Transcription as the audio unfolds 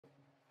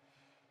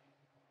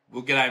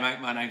Well, g'day, mate.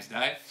 My name's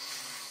Dave.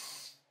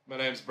 My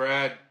name's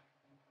Brad.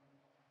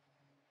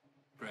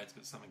 Brad's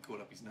got something caught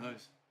up his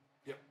nose.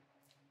 Yep.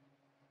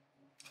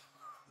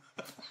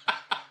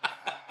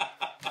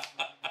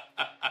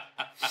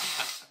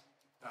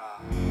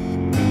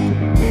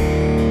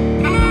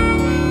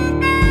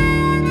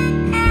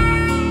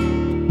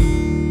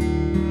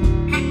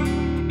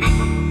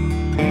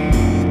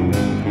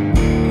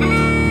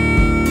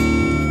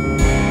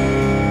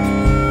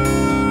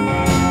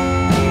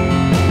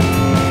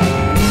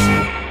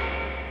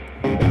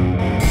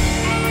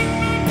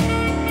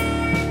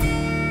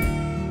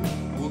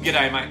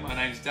 G'day, mate. My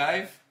name's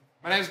Dave.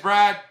 My name's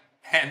Brad.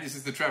 And this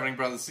is the Travelling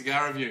Brothers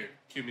Cigar Review.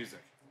 Cue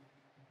music.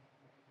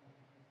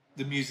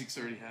 The music's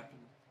already happened.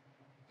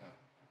 Oh,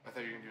 I thought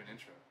you were going to do an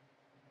intro.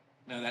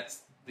 No, that's...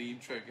 The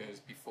intro goes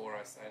before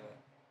I say that.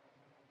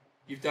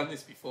 You've done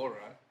this before,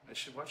 right? I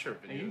should watch our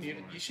You,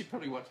 videos more. you should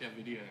probably watch our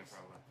videos.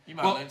 Probably. You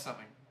might Well, learn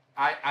something.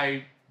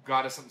 I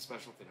got us something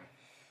special today.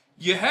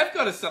 You have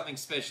got us something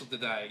special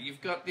today.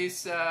 You've got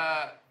this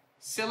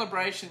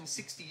celebration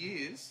 60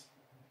 years.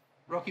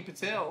 Rocky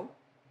Patel.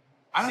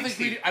 I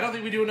don't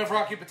think we do enough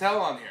Rocky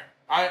Patel on here.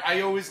 I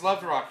always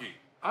loved Rocky.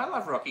 I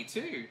love Rocky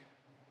too.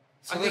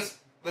 So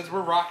we're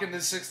rocking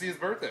his 60th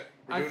birthday.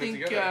 We're doing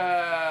it together.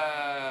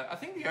 I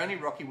think the only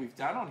Rocky we've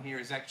done on here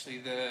is actually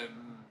the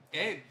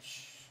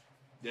Edge.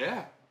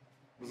 Yeah.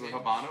 Was it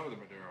Habano or the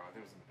Maduro? I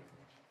think it was the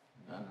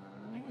Maduro.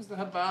 I think it was the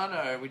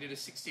Habano. We did a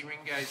 60 ring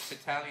gauge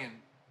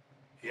battalion.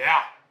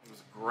 Yeah. It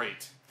was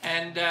great.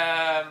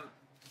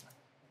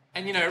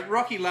 And you know,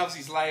 Rocky loves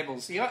his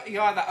labels. He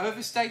either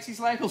overstates his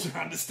labels or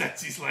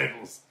understates his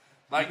labels.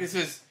 Like this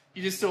was,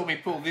 you just saw me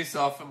pull this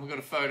off, and we've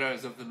got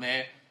photos of them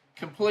there,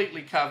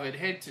 completely covered,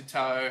 head to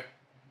toe.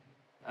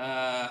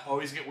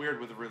 Always get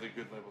weird with a really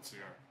good labeled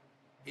cigar.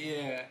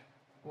 Yeah.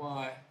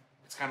 Why?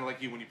 It's kind of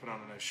like you when you put on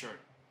a nice shirt.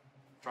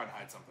 Trying to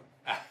hide something.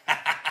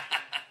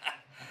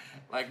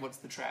 Like, what's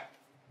the trap?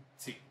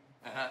 See.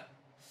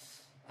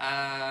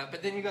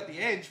 But then you got the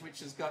Edge,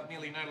 which has got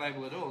nearly no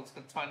label at all. It's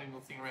got a tiny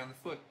little thing around the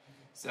foot.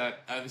 So,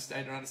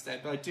 overstated or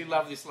understated. But I do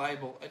love this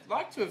label. I'd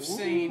like to have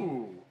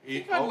seen...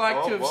 I'd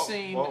like to have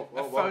seen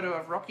a photo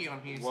of Rocky on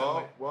here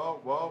somewhere.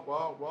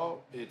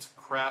 Whoa. It's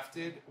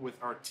crafted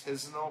with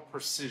artisanal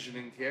precision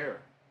and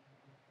care.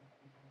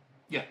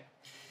 Yeah.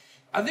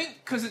 I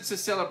think because it's a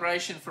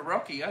celebration for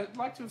Rocky, I'd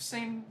like to have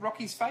seen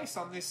Rocky's face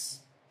on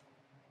this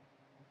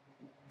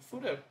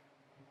footer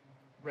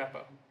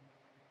wrapper.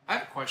 I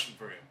have a question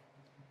for you.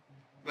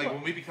 Like, What?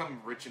 when we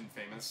become rich and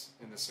famous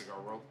in the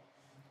cigar world,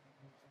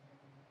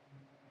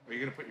 are you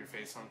going to put your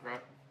face on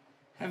crap?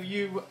 Have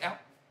you... I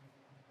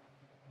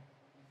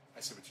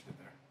see what you did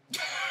there.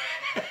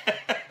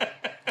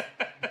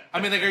 I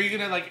mean, like, are you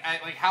going to, like,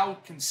 how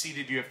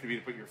conceited do you have to be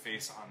to put your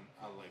face on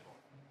a label?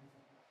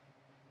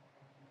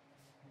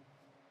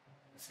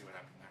 Let's see what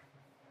happened there.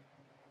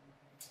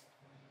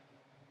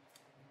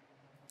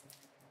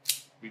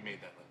 We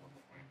made that label,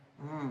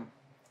 didn't we?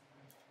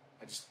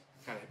 I just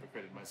kind of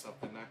hypocrited myself,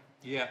 didn't I?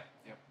 Yeah.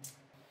 Yep.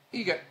 Here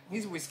you go.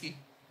 Here's a whiskey.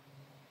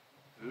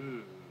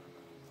 Ooh.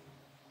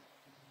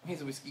 Here's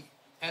a whiskey.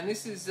 And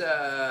this is...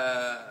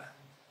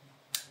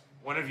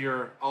 One of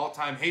your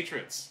all-time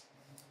hatreds.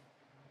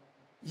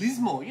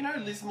 Lismore. You know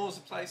Lismore's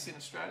a place in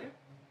Australia?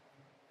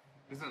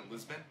 Isn't it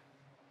Lisbon?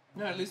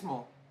 No,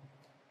 Lismore.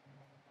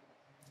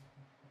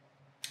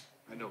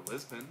 I know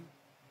Lisbon.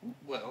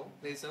 Well,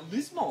 there's a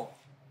Lismore.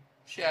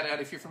 Shout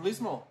out if you're from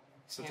Lismore.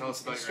 So tell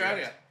us about Australia.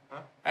 your house. Huh?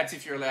 That's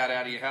if you're allowed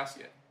out of your house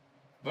yet.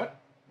 But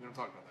We don't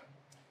talk about that.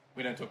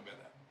 we don't talk about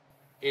that.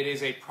 It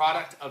is a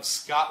product of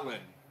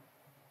Scotland.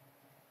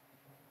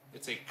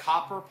 It's a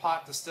copper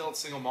pot distilled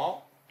single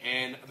malt.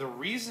 And the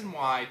reason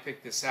why I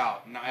picked this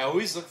out, and I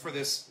always look for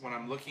this when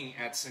I'm looking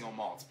at single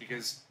malts,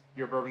 because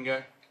you're a bourbon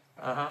guy.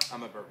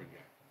 I'm a bourbon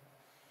guy.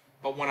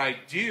 But when I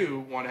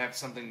do want to have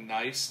something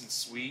nice and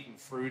sweet and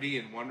fruity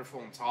and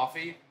wonderful and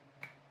toffee,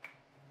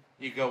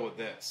 you go with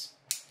this.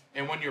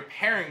 And when you're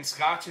pairing,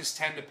 scotches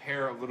tend to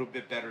pair a little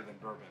bit better than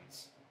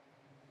bourbons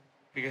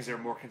because they're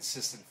more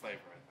consistent flavor,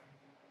 I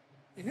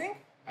think. You think?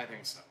 I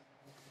think so.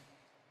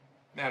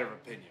 Matter of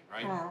opinion,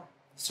 right?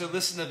 So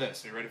listen to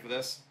this. Are you ready for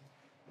this?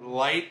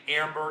 Light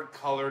amber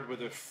colored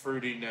with a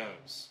fruity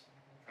nose.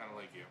 Kind of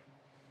like you.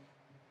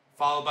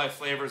 Followed by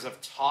flavors of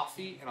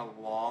toffee and a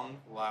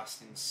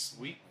long-lasting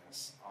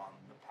sweetness on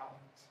the palate.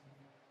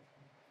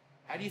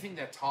 How do you think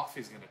that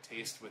toffee is going to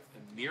taste with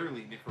a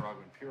nearly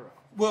Nicaraguan Puro?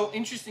 Well,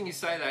 interesting you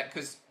say that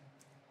because,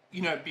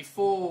 you know,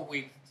 before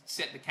we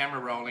set the camera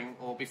rolling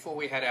or before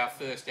we had our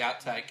first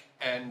outtake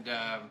and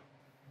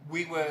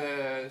we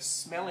were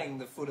smelling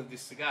the foot of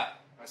this cigar.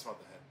 I smelled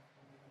the head.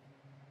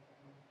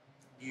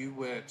 You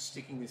were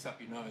sticking this up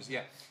your nose,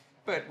 yeah.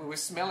 But we were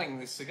smelling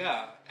this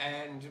cigar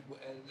and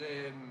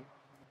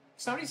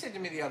somebody said to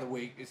me the other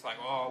week, it's like,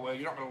 oh, well,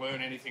 you're not going to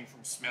learn anything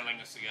from smelling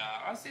a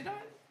cigar. I said,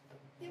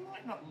 you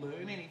might not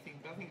learn anything,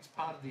 but I think it's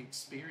part of the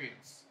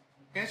experience.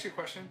 Can I ask you a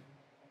question?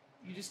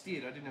 You just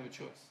did. I didn't have a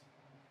choice.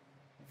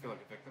 You feel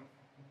like a victim?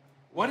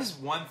 What is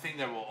one thing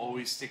that will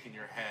always stick in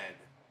your head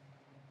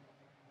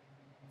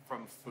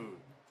from food?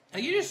 Are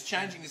you just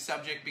changing the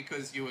subject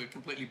because you were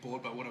completely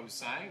bored by what I was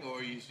saying,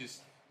 or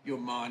your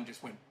mind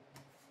just went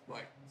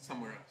like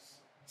somewhere else?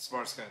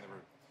 Smartest guy in the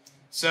room.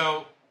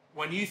 So,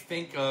 when you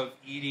think of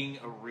eating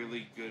a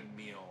really good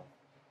meal,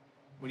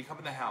 when you come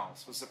in the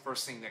house, what's the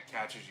first thing that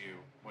catches you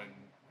when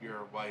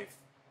your wife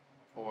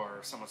or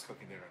someone's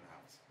cooking dinner in the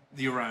house?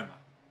 The aroma.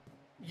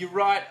 You're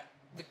right.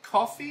 The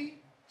coffee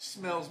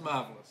smells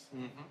marvelous.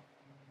 Mm-hmm.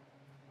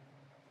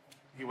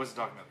 He wasn't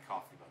talking about the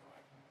coffee, by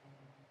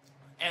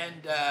the way.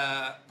 And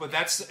but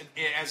that's,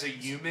 as a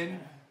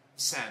human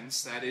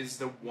sense, that is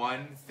the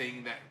one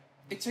thing that...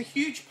 It's a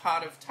huge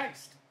part of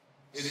taste.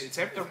 It's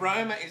everything.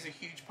 Aroma is a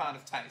huge part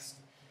of taste.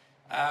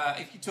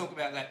 If you talk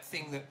about that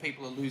thing that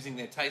people are losing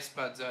their taste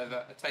buds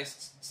over,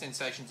 taste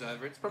sensations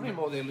over, it's probably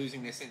more they're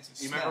losing their sense of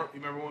smell. You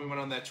remember when we went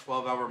on that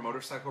 12-hour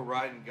motorcycle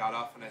ride and got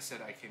off and I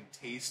said, I can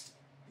taste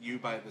you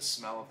by the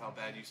smell of how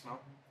bad you smell?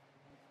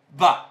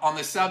 But on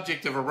the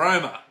subject of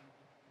aroma,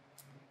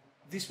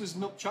 this was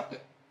milk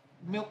chocolate.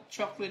 Milk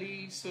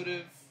chocolatey sort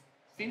of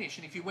finish.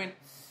 And if you went...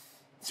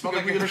 It smelled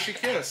like a Hershey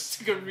Kiss.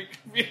 Took a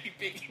really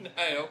big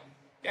inhale.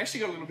 You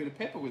actually got a little bit of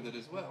pepper with it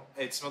as well.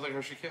 It smelled like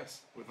Hershey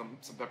Kiss with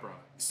some pepper on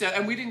it. So,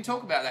 and we didn't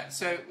talk about that.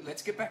 So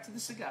let's get back to the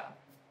cigar.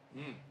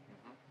 Mm.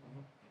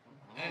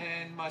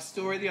 And my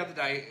story the other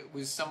day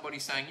was somebody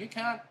saying, you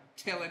can't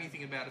tell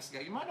anything about a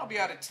cigar. You might not be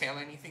able to tell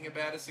anything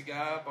about a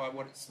cigar by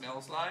what it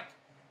smells like,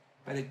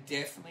 but it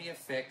definitely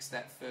affects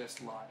that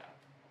first light up.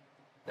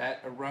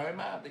 That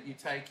aroma that you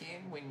take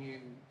in when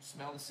you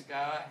smell the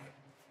cigar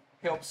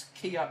helps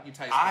key up your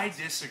taste buds. I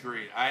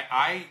disagree.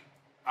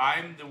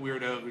 I'm the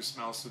weirdo who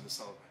smells through the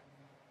cellophane.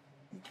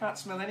 You can't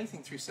smell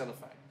anything through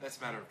cellophane. That's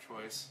a matter of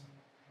choice.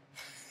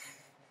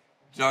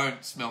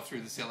 Don't smell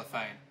through the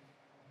cellophane.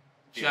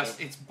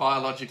 It's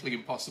biologically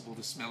impossible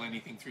to smell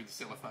anything through the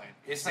cellophane,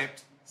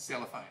 except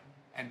cellophane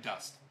and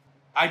dust.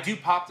 I do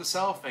pop the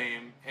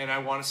cellophane, and I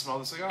want to smell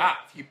the cigar.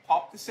 If you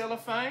pop the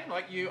cellophane,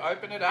 like you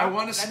open it up, I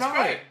want to smell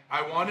great. it.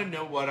 I want to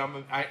know what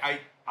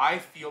I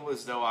feel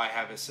as though I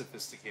have a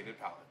sophisticated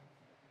palate.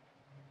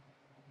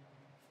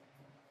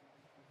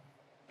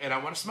 And I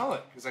want to smell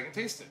it, because I can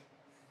taste it.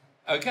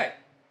 Okay,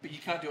 but you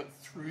can't do it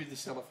through the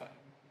cellophane.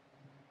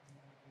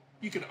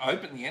 You can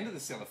open the end of the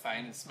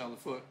cellophane and smell the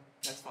foot.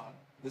 That's fine.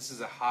 This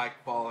is a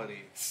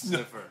high-quality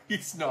sniffer.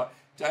 It's not.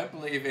 Don't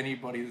believe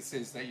anybody that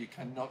says that you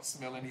cannot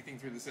smell anything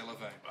through the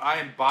cellophane. I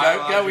am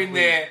biologically... Don't go in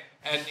there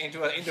and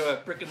into a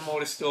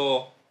brick-and-mortar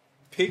store,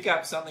 pick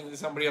up something that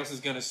somebody else is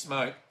going to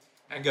smoke,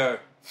 and go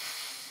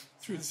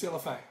through the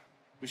cellophane.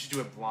 We should do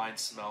a blind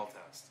smell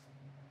test.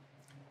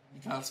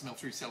 You can't smell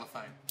through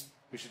cellophane.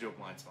 We should do a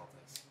blind smell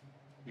test.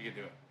 We can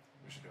do it.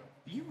 We should do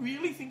it. Are you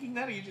really thinking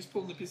that, or are you just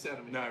pulling the piss out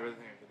of me? No, I really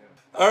think I can do it.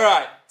 All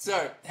right.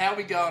 So, how are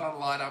we going on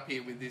light up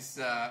here with this?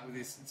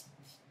 It's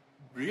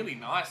really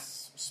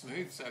nice,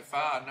 smooth so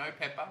far. No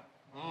pepper.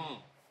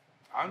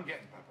 I'm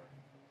getting pepper.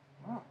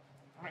 I'm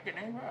not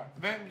getting anywhere.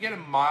 I'm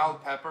getting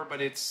mild pepper, but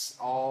it's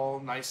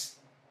all nice,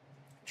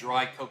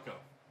 dry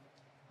cocoa.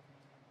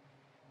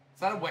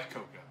 It's not a wet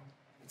cocoa.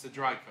 It's a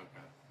dry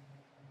cocoa.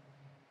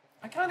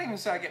 I can't even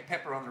say I get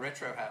pepper on the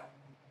retrohale.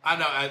 I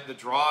know, at the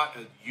draw,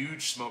 a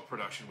huge smoke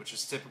production, which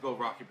is typical of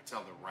Rocky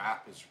Patel. The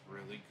wrap is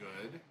really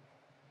good.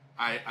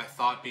 I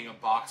thought being a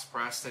box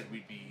press that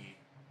we'd be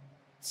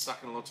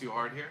sucking a little too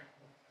hard here.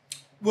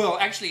 Well,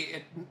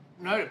 actually,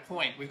 note a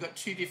point. We've got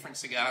two different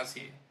cigars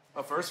here.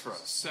 Oh, first for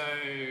us. So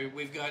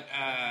we've got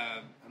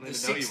the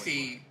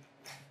 60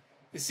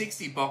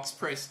 box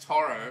press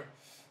Toro,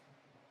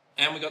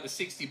 and we've got the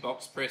 60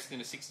 box pressed in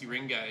a 60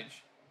 ring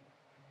gauge.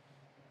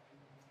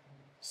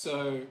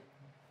 So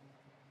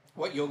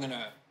what you're going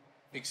to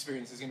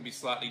experience is going to be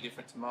slightly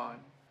different to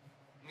mine.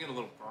 I'm getting a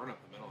little burn up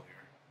the middle here.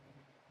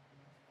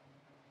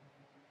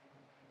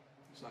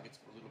 Looks like it's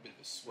a little bit of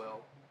a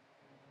swell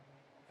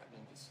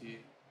happening just here.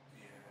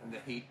 Yeah. And the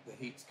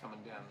heat's coming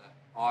down there.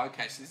 Oh,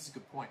 okay, so this is a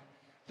good point.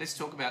 Let's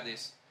talk about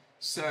this.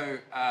 So,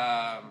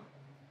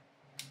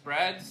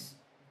 Brad's,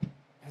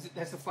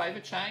 has the flavour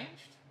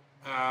changed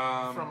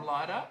from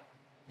light up?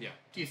 Yeah.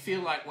 Do you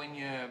feel like when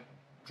you're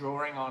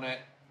drawing on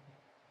it,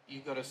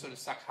 you've got to sort of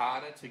suck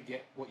harder to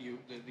get what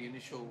the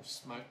initial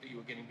smoke that you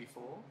were getting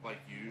before? Like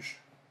usual.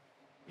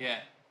 Yeah.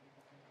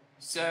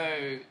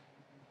 So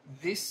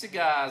this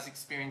cigar is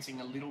experiencing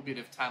a little bit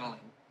of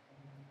tunneling.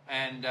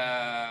 And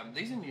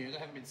these are new. They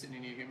haven't been sitting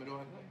in your humidor,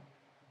 have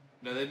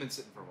they? No, they've been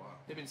sitting for a while.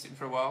 They've been sitting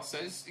for a while. So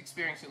it's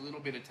experiencing a little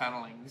bit of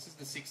tunneling. This is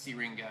the 60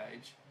 ring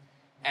gauge.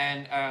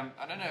 And I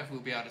don't know if we'll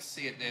be able to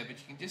see it there, but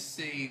you can just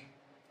see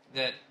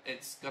that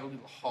it's got a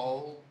little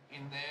hole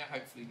in there.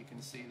 Hopefully you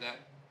can see that.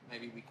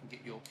 Maybe we can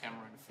get your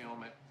camera and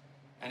film it.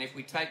 And if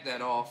we take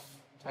that off,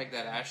 take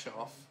that ash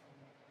off,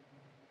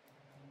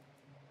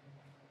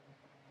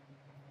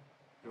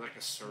 you're like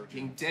a surgeon.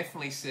 you can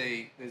definitely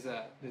see there's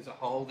a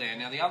hole there.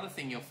 Now the other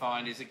thing you'll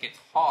find is it gets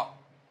hot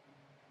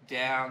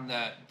down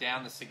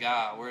the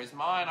cigar, whereas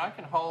mine, I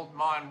can hold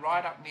mine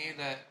right up near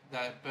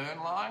the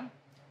burn line.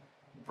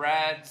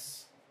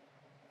 Brad's,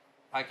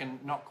 I can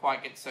not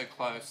quite get so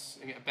close,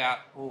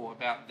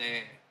 about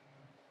there.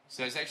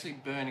 So it's actually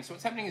burning. So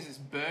what's happening is it's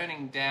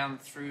burning down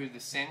through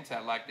the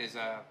center, like there's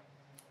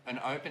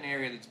an open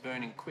area that's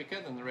burning quicker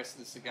than the rest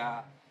of the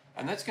cigar.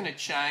 And that's going to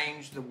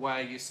change the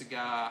way your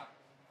cigar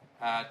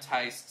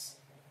tastes.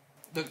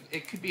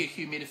 It could be a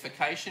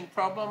humidification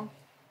problem.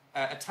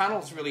 A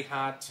tunnel's really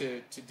hard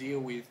to deal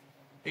with.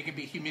 It could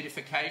be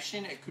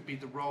humidification. It could be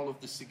the roll of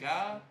the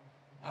cigar.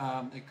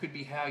 It could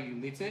be how you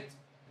lit it.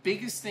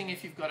 Biggest thing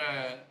if you've got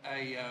a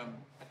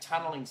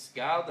tunneling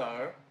cigar,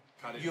 though,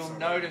 you'll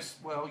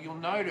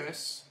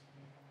notice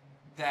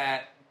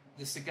that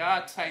the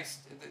cigar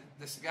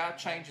the cigar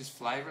changes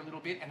flavour a little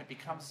bit, and it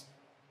becomes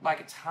like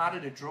it's harder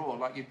to draw.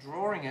 Like you're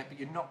drawing it, but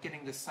you're not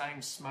getting the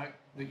same smoke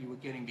that you were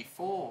getting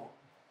before.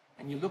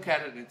 And you look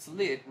at it and it's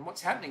lit, and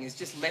what's happening is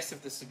just less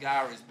of the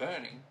cigar is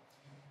burning.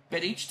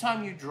 But each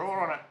time you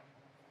draw on it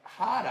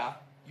harder,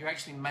 you're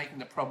actually making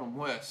the problem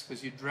worse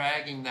because you're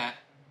dragging that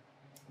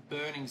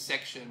burning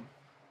section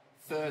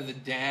further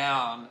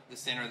down the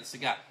center of the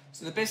cigar.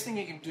 So the best thing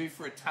you can do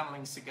for a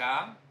tunneling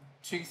cigar,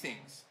 two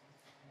things.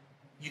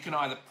 You can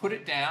either put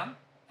it down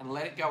and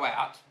let it go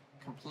out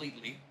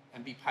completely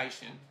and be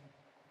patient,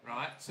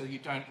 right? So you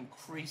don't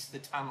increase the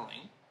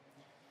tunneling.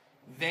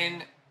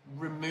 Then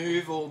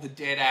remove all the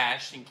dead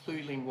ash,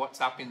 including what's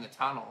up in the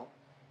tunnel,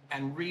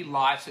 and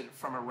relight it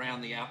from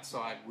around the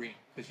outside ring,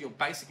 because you'll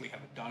basically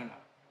have a donut.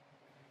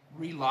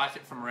 Relight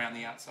it from around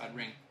the outside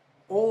ring.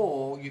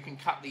 Or you can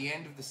cut the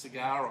end of the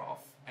cigar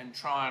off and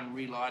try and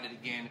relight it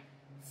again,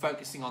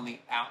 focusing on the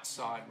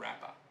outside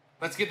wrapper.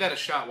 Let's give that a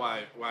shot while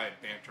I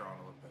banter on a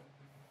little bit.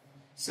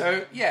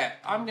 So, yeah,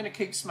 I'm going to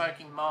keep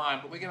smoking mine,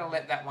 but we're going to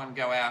let that one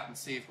go out and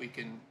see if we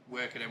can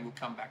work it, and we'll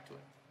come back to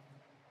it.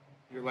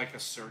 You're like a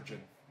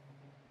surgeon.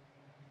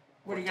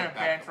 What are you going to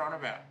banter on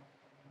about?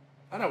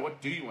 I don't know. What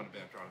do you want to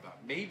banter on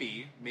about?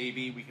 Maybe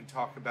we can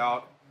talk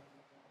about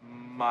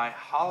my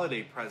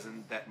holiday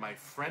present that my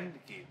friend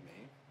gave me.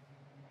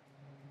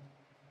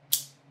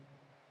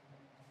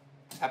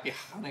 Happy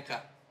Hanukkah.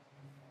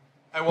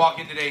 I walk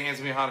in today, he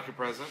hands me a Hanukkah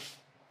present.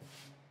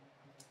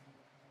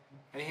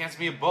 And he hands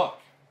me a book.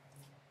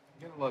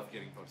 You're going to love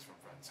getting books from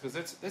friends.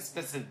 Because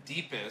that's the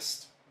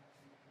deepest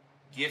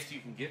gift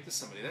you can give to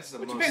somebody. That's the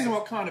most... depends on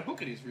what kind of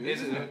book it is, really.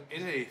 Is it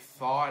a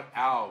thought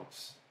out,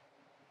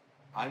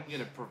 I'm going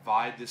to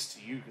provide this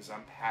to you because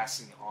I'm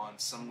passing on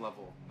some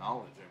level of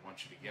knowledge I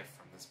want you to get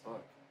from this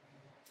book.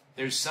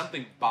 There's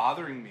something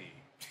bothering me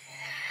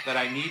that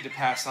I need to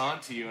pass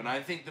on to you, and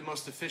I think the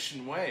most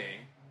efficient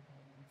way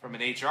from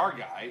an HR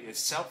guy is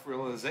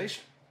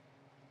self-realization.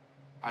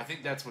 I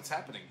think that's what's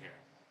happening here.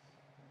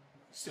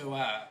 So,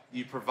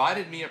 you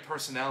provided me a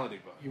personality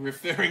book. You're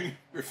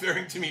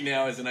referring to me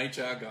now as an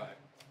HR guy.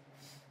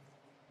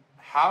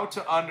 How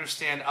to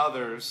understand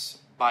others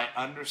by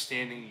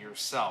understanding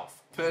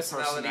yourself.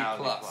 Personality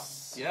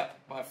Plus.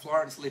 Yep, by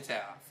Florence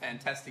Littauer.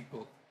 Fantastic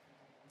book.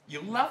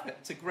 You'll love it.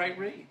 It's a great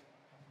read.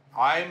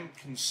 I'm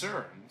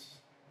concerned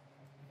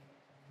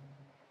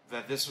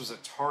that this was a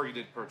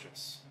targeted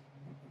purchase.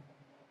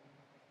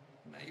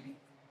 Maybe.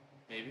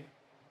 Maybe.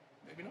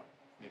 Maybe not.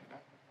 Maybe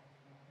not.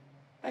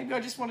 Maybe I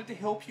just wanted to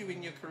help you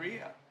in your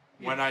career.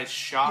 When I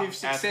shop You've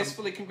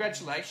successfully,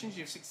 congratulations,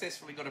 you've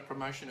successfully got a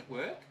promotion at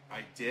work.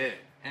 I did.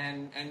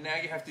 And now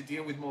you have to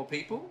deal with more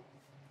people.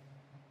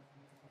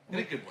 In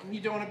a good way. And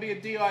you don't want to be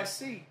a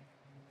DIC.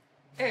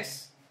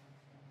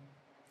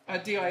 A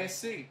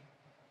DISC.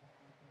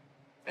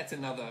 That's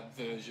another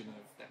version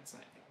of that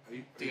same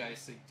thing.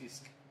 DISC,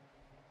 disc.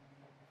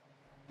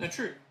 No,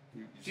 true.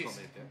 You just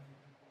made that?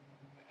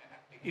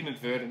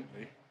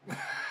 Inadvertently.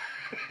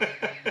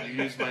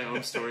 You used my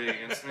own story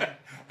against me?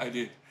 I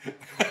did.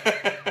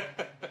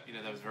 You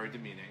know, that was very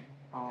demeaning,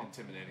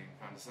 intimidating, and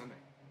condescending.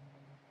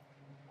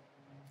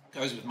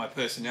 Goes with my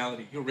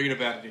personality. You'll read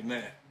about it in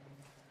there.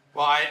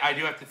 Well, I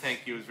do have to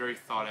thank you. It was very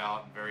thought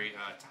out and very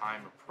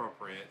time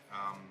appropriate.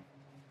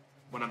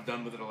 When I'm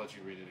done with it, I'll let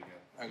you read it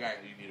again. Okay.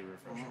 You need a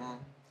refresher,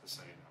 just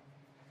so you know.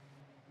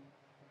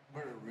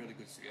 What a really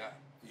good cigar.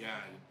 Yeah,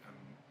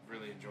 I'm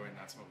really enjoying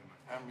not smoking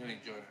my. I'm really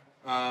enjoying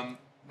it.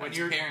 When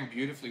you're pairing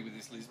beautifully with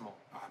this Lismore.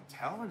 I'm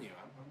telling you,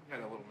 I've got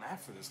a little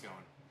knack for this going.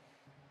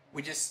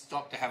 We just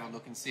stopped to have a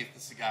look and see if the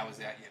cigar was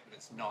out yet, but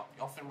it's not.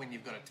 Often when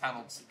you've got a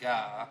tunneled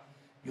cigar,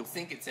 you'll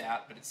think it's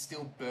out, but it's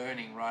still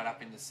burning right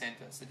up in the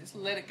center. So just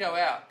let it go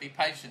out. Be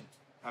patient.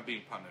 I'm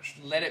being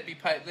punished. Let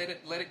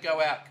it go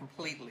out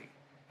completely,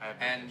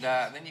 and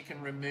then you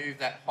can remove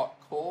that hot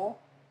core,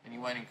 and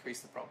you won't increase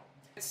the problem.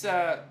 Let's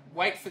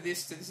wait for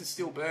this. This is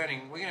still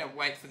burning. We're going to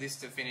wait for this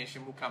to finish,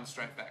 and we'll come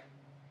straight back.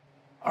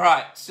 All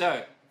right. So,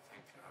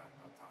 Thank God,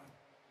 no time.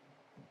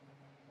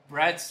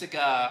 Brad's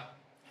cigar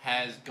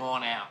has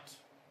gone out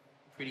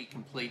pretty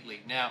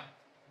completely. Now,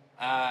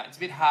 it's a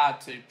bit hard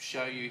to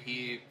show you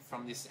here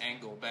from this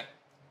angle, but I'm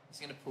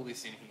just going to pull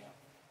this in here.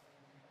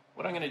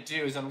 What I'm going to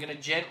do is I'm going to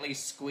gently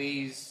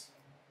squeeze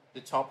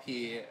the top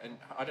here, and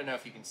I don't know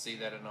if you can see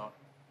that or not,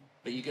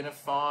 but you're going to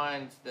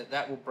find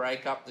that will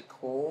break up the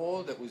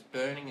core that was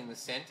burning in the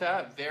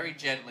center very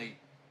gently.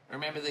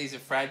 Remember, these are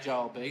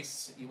fragile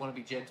beasts. You want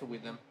to be gentle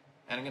with them.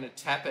 And I'm going to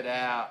tap it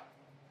out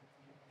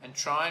and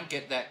try and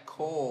get that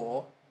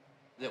core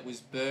that was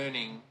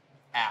burning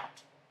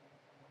out.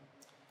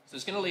 So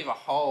it's going to leave a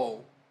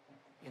hole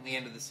in the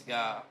end of the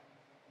cigar.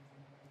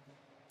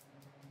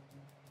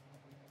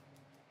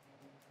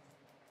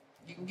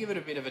 You can give it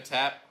a bit of a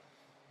tap.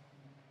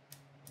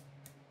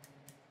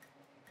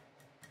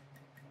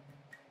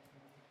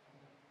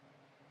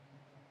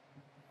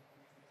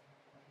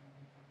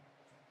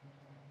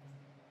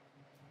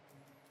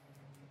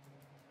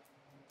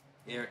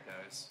 There it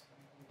goes.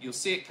 You'll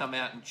see it come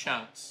out in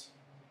chunks.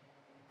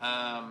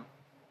 It's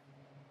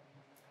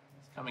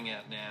coming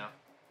out now.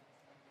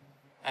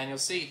 And you'll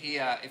see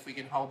here, if we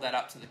can hold that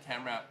up to the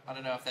camera, I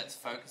don't know if that's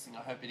focusing,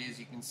 I hope it is,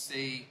 you can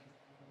see,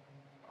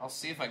 I'll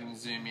see if I can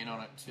zoom in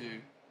on it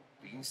too.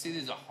 But you can see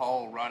there's a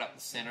hole right up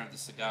the center of the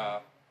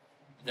cigar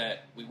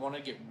that we want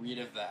to get rid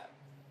of that.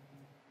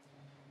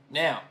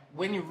 Now,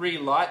 when you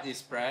relight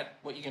this, Brad,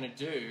 what you're going to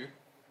do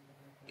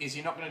is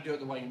you're not going to do it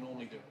the way you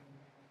normally do it.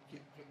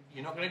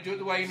 You're not going to do it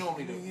the way you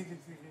normally do it.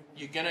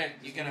 You're going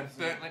to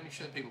burn, let me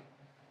show the people.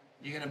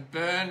 You're going to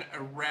burn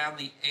around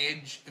the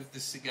edge of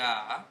the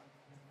cigar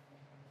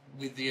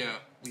with your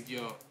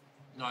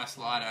nice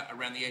lighter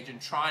around the edge and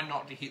try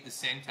not to hit the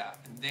center,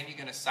 and then you're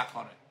going to suck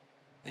on it.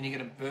 Then you're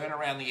going to burn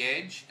around the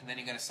edge, and then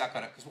you're going to suck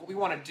on it. Because what we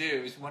want to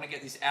do is we want to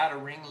get this outer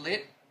ring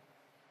lit,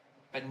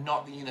 but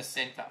not the inner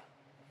center.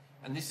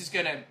 And this is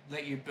going to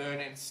let you burn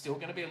it. It's still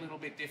going to be a little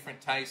bit different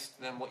taste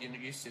than what you're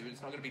used to.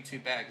 It's not going to be too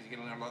bad because you're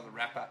going to learn a lot of the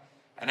wrapper.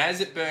 And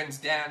as it burns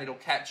down, it'll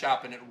catch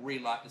up and it'll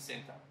relight the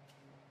center.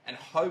 And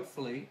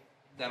hopefully,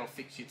 that'll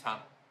fix your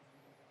tunnel.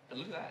 But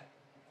look at that.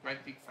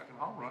 Great big fucking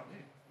hole right there.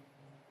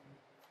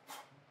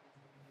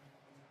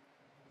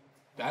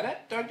 Better?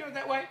 Don't do it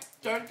that way.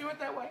 Don't do it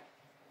that way.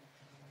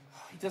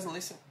 He doesn't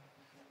listen.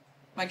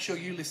 Make sure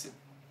you listen.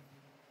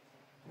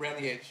 Around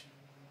the edge.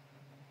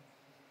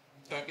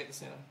 Don't get the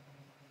center.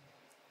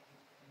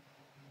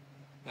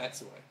 That's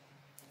the way.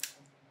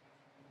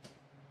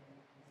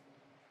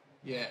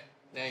 Yeah,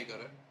 now you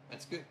got it.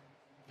 That's good.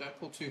 Don't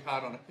pull too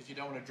hard on it because you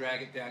don't want to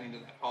drag it down into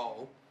that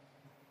hole.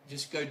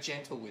 Just go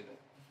gentle with it.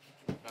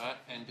 Right?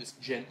 And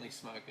just gently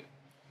smoke it.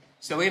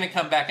 So we're going to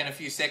come back in a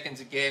few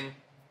seconds again.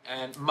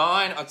 And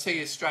mine, I'll tell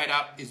you straight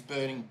up, is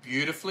burning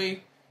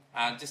beautifully.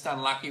 Just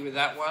unlucky with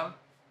that one.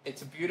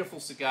 It's a beautiful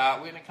cigar.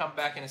 We're going to come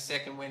back in a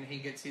second when he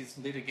gets his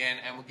lit again,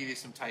 and we'll give you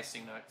some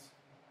tasting notes.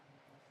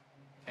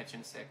 Catch you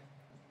in a sec.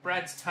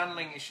 Brad's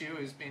tunneling issue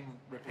has been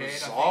repaired.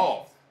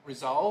 Resolved. I think.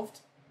 Resolved.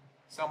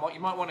 Somewhat. You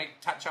might want to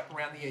touch up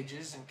around the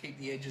edges and keep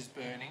the edges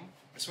burning.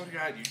 I swear to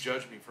God, you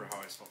judge me for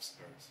how I smoke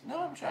cigars. No,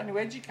 I'm trying to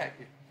educate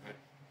you.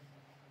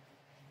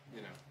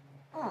 You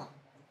know.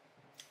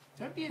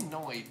 Don't be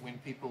annoyed when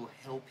people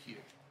help you.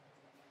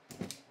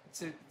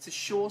 It's a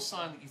sure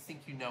sign that you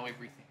think you know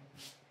everything.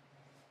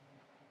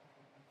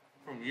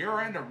 From your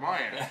end or my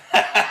end?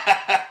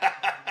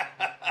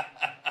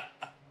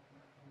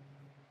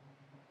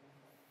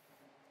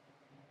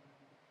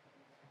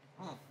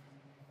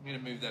 I'm going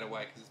to move that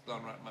away because it's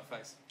blown right in my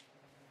face.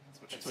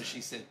 That's what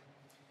she said.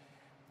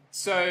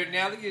 So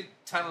now that your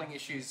tunneling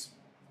issue's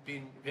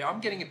been... I'm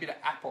getting a bit of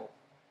apple.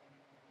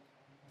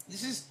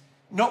 This is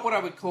not what I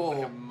would call...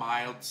 Like a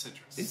mild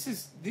citrus.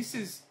 This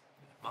is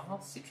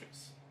mild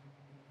citrus.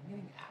 I'm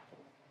getting apple.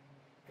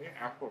 Yeah,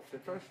 apple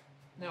citrus?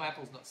 No,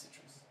 apple's not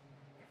citrus.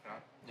 Okay.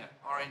 No,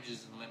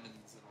 oranges and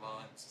lemons and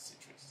limes are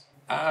citrus.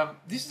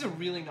 This is a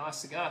really nice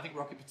cigar. I think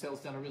Rocky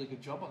Patel's done a really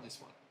good job on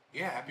this one.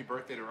 Yeah, happy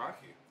birthday to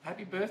Rocky.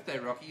 Happy birthday,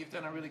 Rocky. You've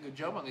done a really good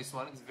job on this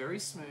one. It's very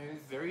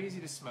smooth, very easy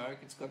to smoke.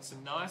 It's got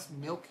some nice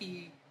milk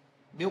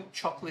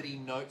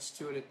chocolatey notes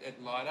to it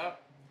at light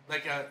up.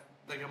 Like a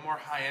more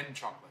high-end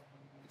chocolate.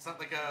 It's not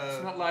like a...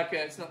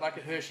 It's not like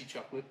a Hershey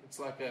chocolate. It's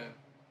like a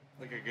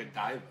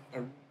Godiva.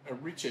 A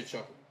richer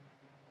chocolate.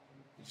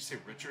 Did you say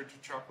richer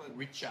chocolate?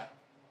 Richer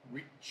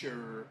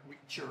chocolate.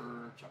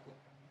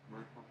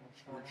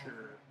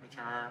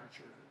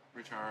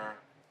 Richer.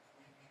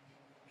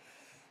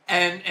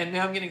 And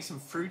now I'm getting some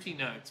fruity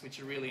notes, which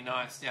are really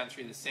nice down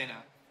through the center.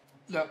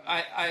 Look,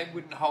 I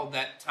wouldn't hold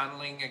that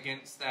tunneling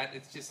against that.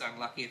 It's just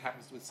unlucky. It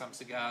happens with some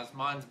cigars.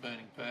 Mine's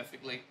burning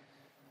perfectly.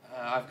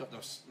 I've got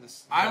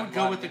this. I would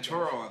go with the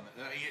Toro on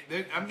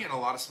that. I'm getting a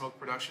lot of smoke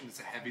production. It's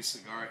a heavy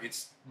cigar.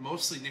 It's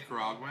mostly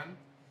Nicaraguan,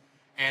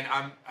 and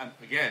I'm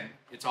again.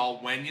 It's all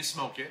when you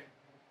smoke it.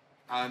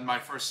 On my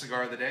first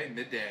cigar of the day,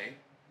 midday.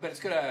 But it's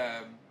got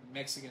a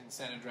Mexican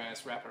San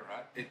Andreas wrapper,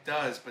 right? It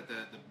does, but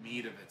the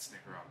meat of it's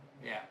Nicaraguan.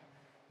 Yeah.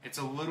 It's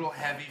a little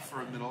heavy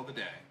for the middle of the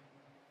day.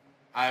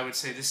 I would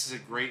say this is a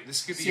great...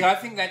 This could be... See, I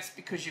think that's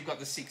because you've got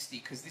the 60,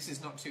 because this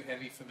is not too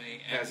heavy for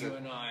me, and you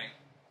and I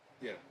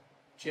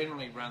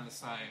generally run the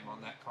same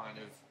on that kind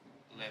of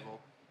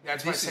level.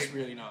 That's this is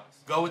really nice.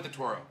 Go with the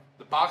Toro.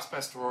 The box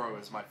best Toro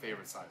is my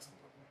favorite size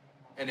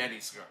in any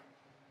cigar.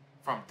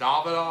 From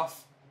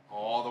Davidoff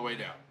all the way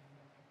down.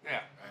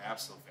 Yeah.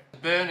 Absolutely. The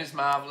burn is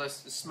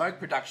marvellous. The smoke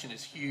production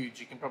is huge.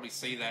 You can probably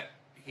see that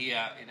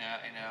here in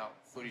our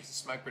footage. The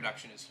smoke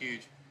production is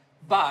huge.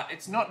 But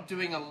it's not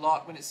doing a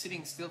lot. When it's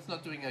sitting still, it's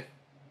not doing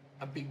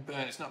a big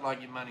burn. It's not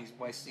like your money's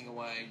wasting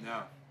away.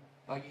 No.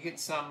 Like you get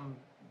some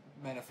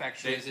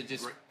manufacturers that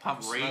just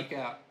pump smoke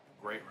out.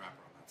 Great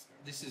wrapper on that cigar.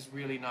 This is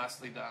really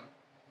nicely done.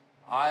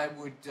 I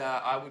would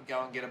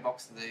go and get a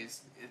box of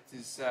these. It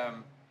is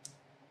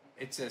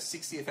it's a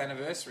 60th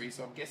anniversary,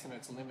 so I'm guessing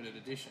it's a limited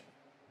edition.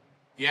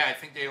 Yeah, I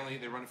think they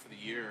run it for the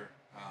year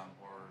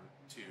or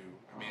two.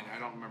 I mean, I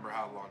don't remember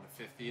how long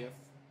the 50th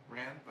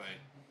ran,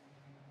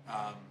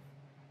 but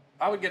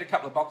I would get a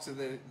couple of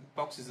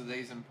boxes of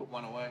these and put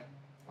one away.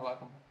 I like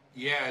them.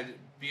 Yeah, it'd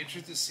be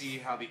interested to see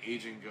how the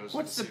aging goes.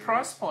 What's the series.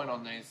 price point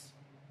on these?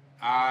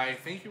 I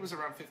think it was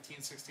around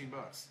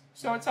 $15-16.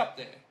 So it's up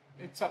there.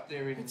 It's up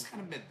there. It's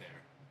kind of mid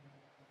there.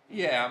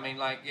 Yeah, I mean,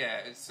 like,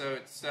 yeah. So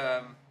it's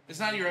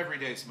not your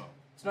everyday smoke.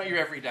 It's not your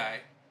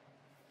everyday,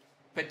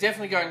 but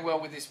definitely going well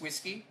with this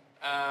whiskey.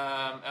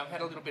 I've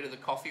had a little bit of the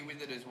coffee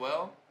with it as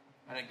well,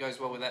 and it goes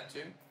well with that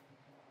too.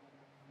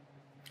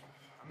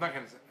 I'm not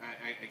gonna.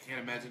 I can't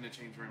imagine it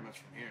changed very much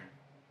from here.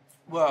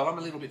 Well, I'm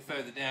a little bit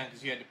further down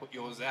because you had to put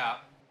yours out.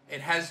 It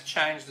has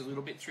changed a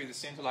little bit through the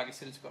centre. Like I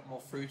said, it's got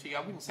more fruity.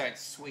 I wouldn't say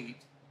it's sweet,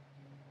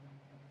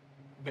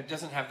 but it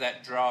doesn't have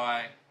that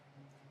dry.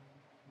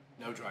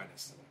 No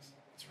dryness to this.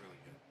 It's really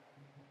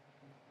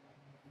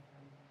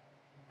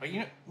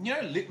good. You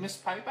know litmus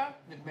paper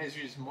that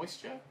measures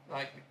moisture,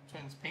 like it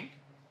turns pink?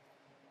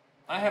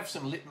 I have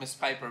some litmus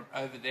paper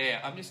over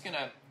there. I'm just going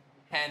to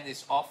hand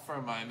this off for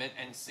a moment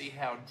and see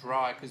how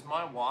dry, because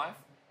my wife,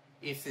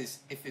 if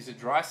there's a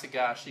dry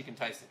cigar, she can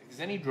taste it. If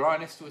there's any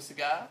dryness to a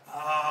cigar,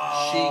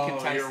 she can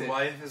taste it. Your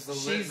wife is the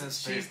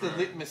litmus paper. She's the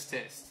litmus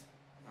test.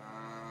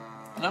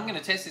 And I'm going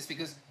to test this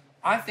because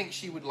I think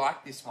she would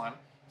like this one.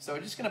 So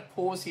I'm just going to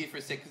pause here for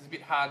a sec because it's a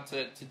bit hard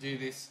to do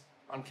this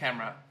on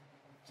camera.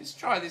 Just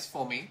try this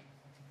for me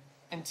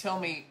and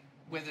tell me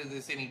whether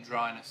there's any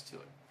dryness to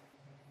it.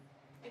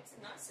 It's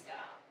a nice cigar,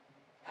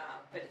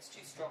 but it's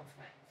too strong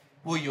for me.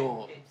 Well,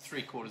 you're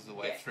 3/4 of the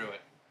way through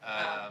it.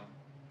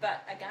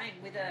 But again,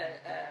 with a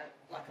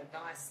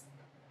nice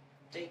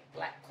deep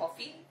black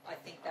coffee, I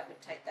think that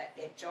would take that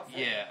edge off it.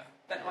 Yeah.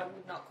 But I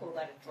would not call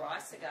that a dry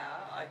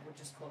cigar. I would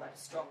just call that a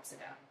strong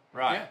cigar.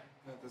 Right.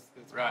 Yeah,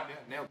 that's Right. Yeah,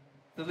 nailed.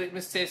 The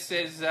litmus test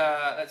says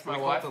that's my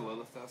wife. The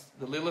Lilith test.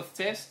 The Lilith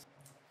test.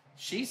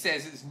 She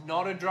says it's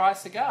not a dry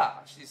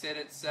cigar. She said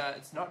it's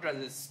not dry.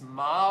 There's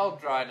mild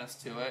dryness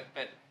to it,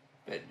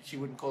 but she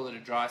wouldn't call it a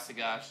dry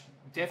cigar.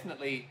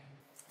 Definitely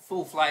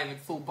full flavoured,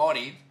 full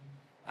bodied.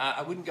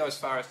 I wouldn't go as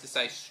far as to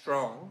say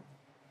strong,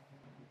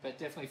 but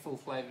definitely full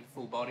flavoured,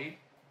 full bodied.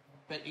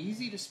 But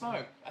easy to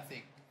smoke, I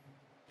think.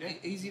 Yeah.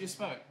 Easy to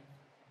smoke.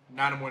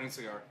 Not a morning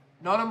cigar.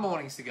 Not a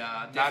morning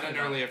cigar. Not an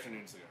early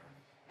afternoon cigar.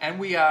 And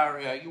we are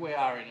in early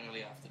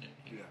afternoon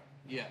here.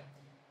 Yeah. Yeah.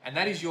 And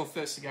that is your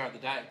first cigar of the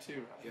day too,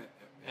 right?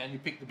 Yeah. And you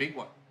picked the big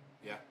one.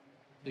 Yeah.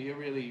 So you're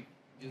really...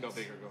 Go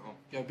big or go home.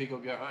 Go big or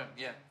go home,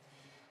 yeah.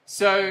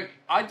 So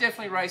I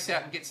definitely race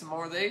out and get some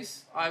more of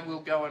these. I will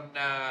go and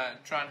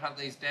try and hunt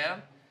these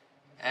down.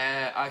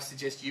 I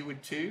suggest you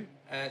would too.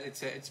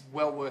 It's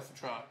well worth a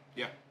try.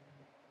 Yeah.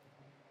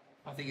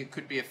 I think it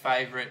could be a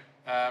favourite.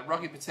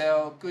 Rocky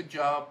Patel, good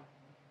job.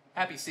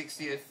 Happy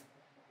 60th.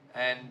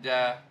 And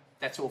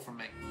that's all from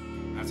me.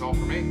 That's all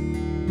for me.